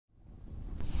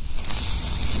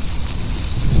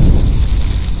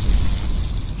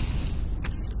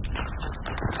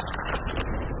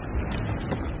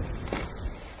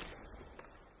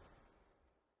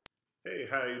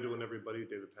how you doing, everybody?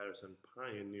 David Patterson,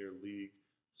 Pioneer League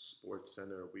Sports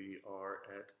Center. We are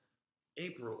at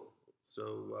April,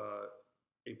 so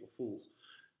April Fools.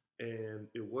 And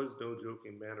it was no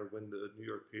joking matter when the New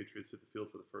York Patriots hit the field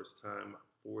for the first time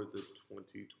for the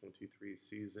 2023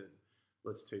 season.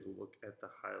 Let's take a look at the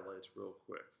highlights real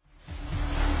quick.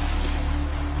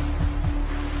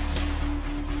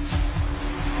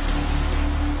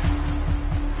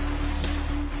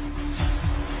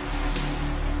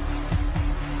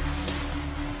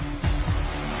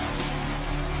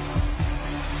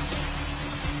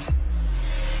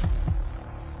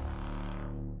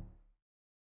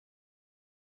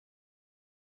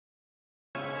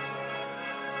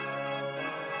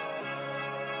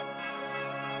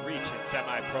 In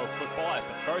semi-pro football as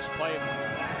the first play of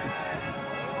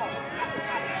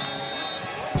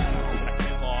second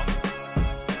and long.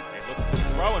 They look to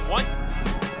throw and one.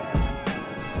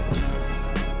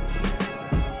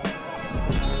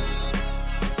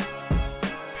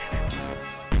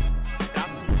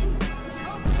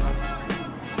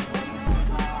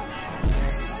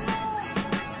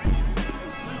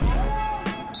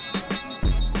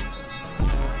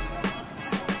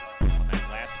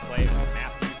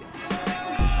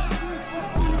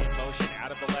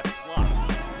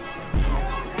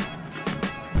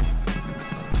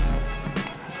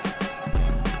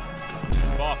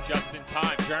 Just in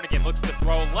time. Jernigan looks to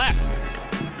throw left.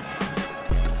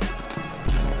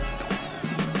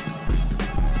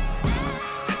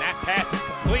 And that pass is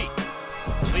complete.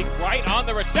 Leap right on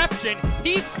the reception.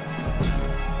 He's...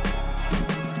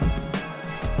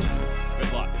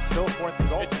 Good luck. It's still 4th and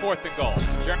goal. It's 4th and goal.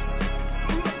 Just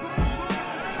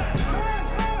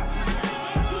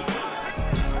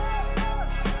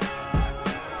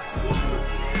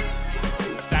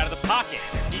out of the pocket.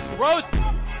 He throws...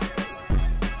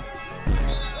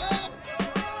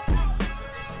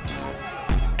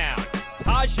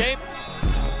 Shape.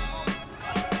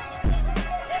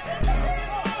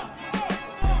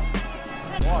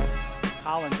 Lost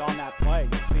Collins on that play.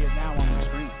 You'll see it now on the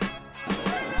screen.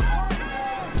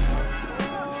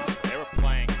 They were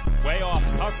playing way off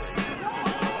coverage.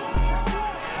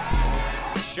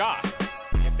 Shocked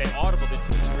if they audibled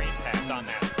into a screen pass on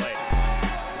that play.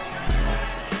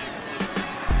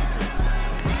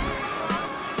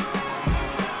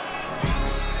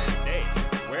 Dave,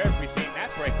 where have we seen that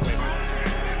breakaway?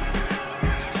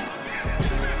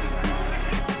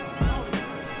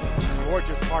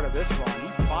 Gorgeous part of this run.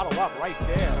 He's bottled up right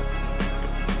there.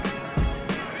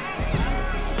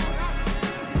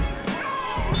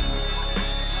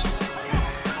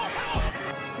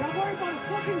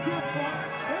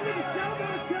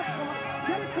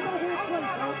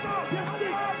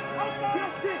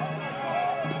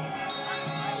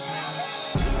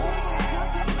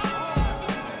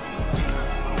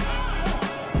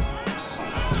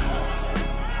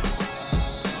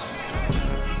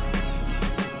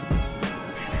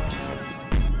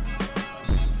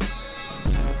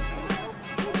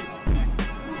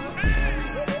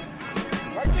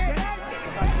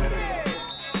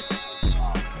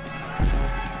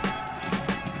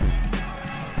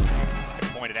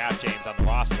 Out James on the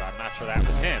roster. I'm not sure that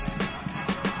was him.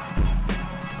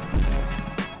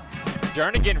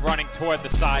 Jernigan running toward the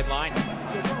sideline.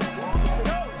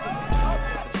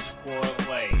 Score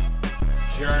late.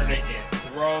 Jernigan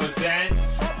throws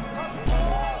ends.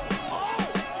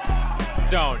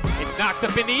 Don't. It's knocked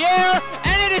up in the air,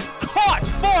 and it is caught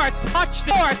for a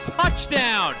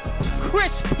touchdown.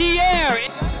 Chris Pierre.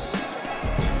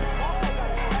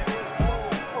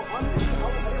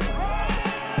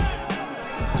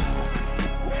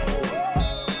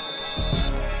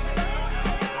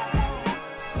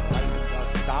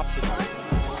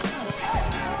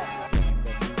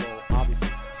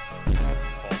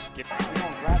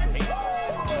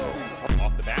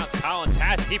 Off the bounce, Collins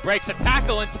has it. He breaks a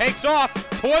tackle and takes off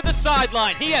toward the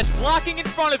sideline. He has blocking in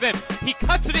front of him. He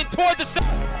cuts it in toward the center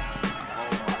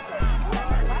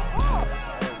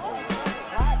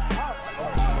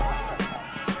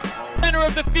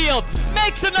of the field.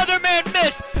 Makes another man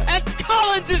miss, and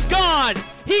Collins is gone.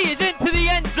 He is into the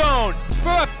end zone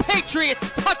for a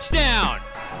Patriots touchdown.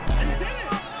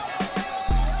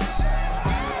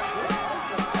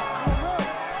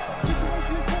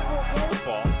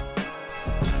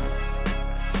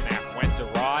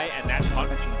 And that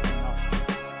punt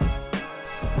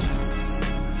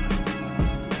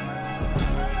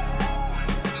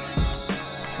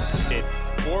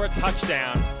for a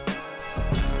touchdown.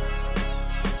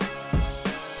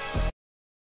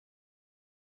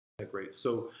 Great.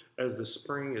 So as the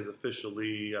spring is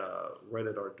officially right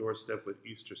at our doorstep with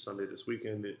Easter Sunday this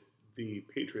weekend, the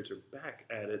Patriots are back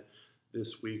at it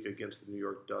this week against the New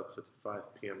York Ducks. It's a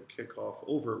 5 p.m. kickoff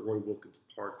over at Roy Wilkins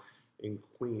Park in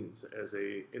Queens as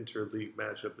a interleague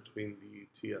matchup between the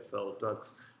TFL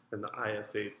Ducks and the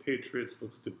IFA Patriots.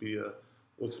 Looks to be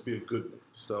a good one.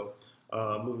 So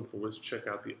moving forward, let's check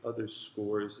out the other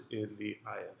scores in the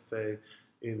IFA.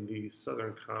 In the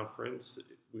Southern Conference,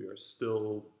 we are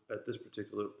still at this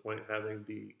particular point having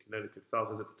the Connecticut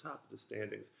Falcons at the top of the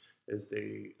standings as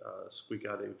they squeak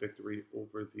out a victory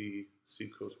over the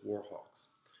Seacoast Warhawks.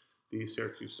 The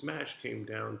Syracuse Smash came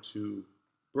down to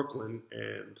Brooklyn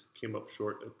and came up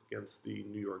short against the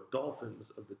New York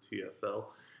Dolphins of the TFL.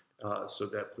 So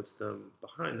that puts them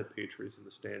behind the Patriots in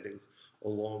the standings,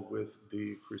 along with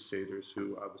the Crusaders,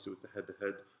 who obviously with the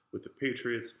head-to-head with the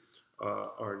Patriots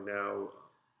are now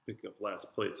picking up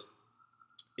last place.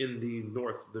 In the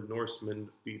North, the Norsemen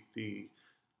beat the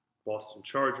Boston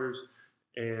Chargers,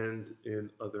 and in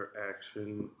other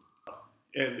action,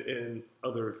 and in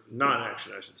other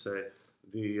non-action, I should say,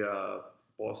 the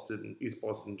East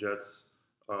Boston Jets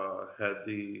had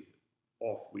the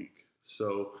off week.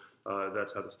 So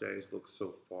that's how the standings look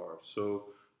so far. So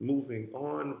moving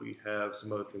on, we have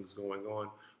some other things going on.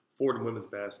 Fordham women's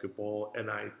basketball,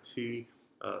 NIT,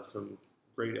 some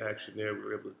great action there. We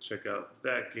were able to check out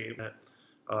that game.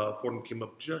 Fordham came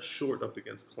up just short up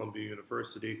against Columbia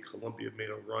University. Columbia made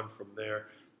a run from there,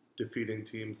 defeating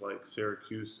teams like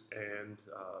Syracuse and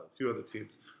a few other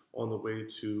teams on the way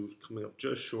to coming up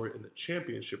just short in the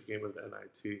championship game of the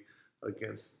NIT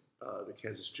against the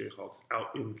Kansas Jayhawks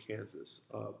out in Kansas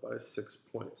by 6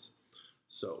 points.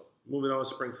 So moving on,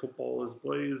 spring football is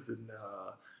blazed, and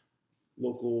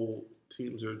local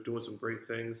teams are doing some great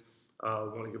things. I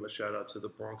want to give a shout out to the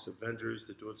Bronx Avengers.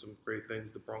 They're doing some great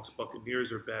things. The Bronx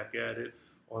Buccaneers are back at it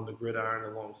on the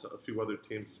gridiron alongside a few other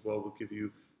teams as well. We'll give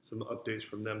you some updates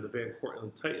from them. The Van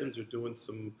Cortlandt Titans are doing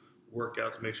some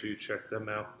workouts. Make sure you check them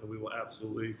out, and we will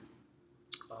absolutely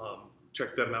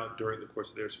check them out during the course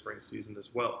of their spring season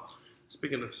as well.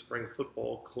 Speaking of spring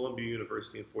football, Columbia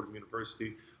University and Fordham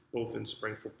University, both in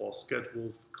spring football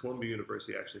schedules. Columbia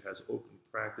University actually has open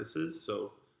practices,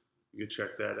 so you can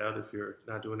check that out if you're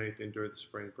not doing anything during the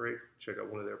spring break. Check out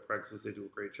one of their practices. They do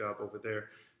a great job over there,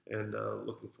 and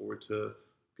looking forward to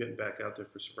getting back out there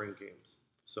for spring games.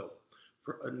 So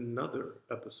for another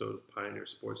episode of Pioneer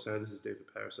Sports Center, this is David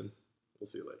Patterson. We'll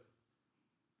see you later.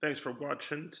 Thanks for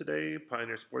watching today.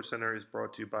 Pioneer Sports Center is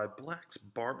brought to you by Black's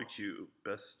Barbecue,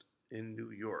 best in New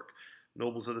York.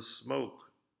 Nobles of the Smoke,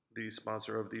 the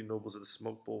sponsor of the Nobles of the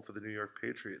Smoke Bowl for the New York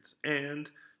Patriots, and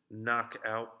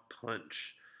Knockout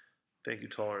Punch. Thank you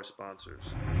to all our sponsors.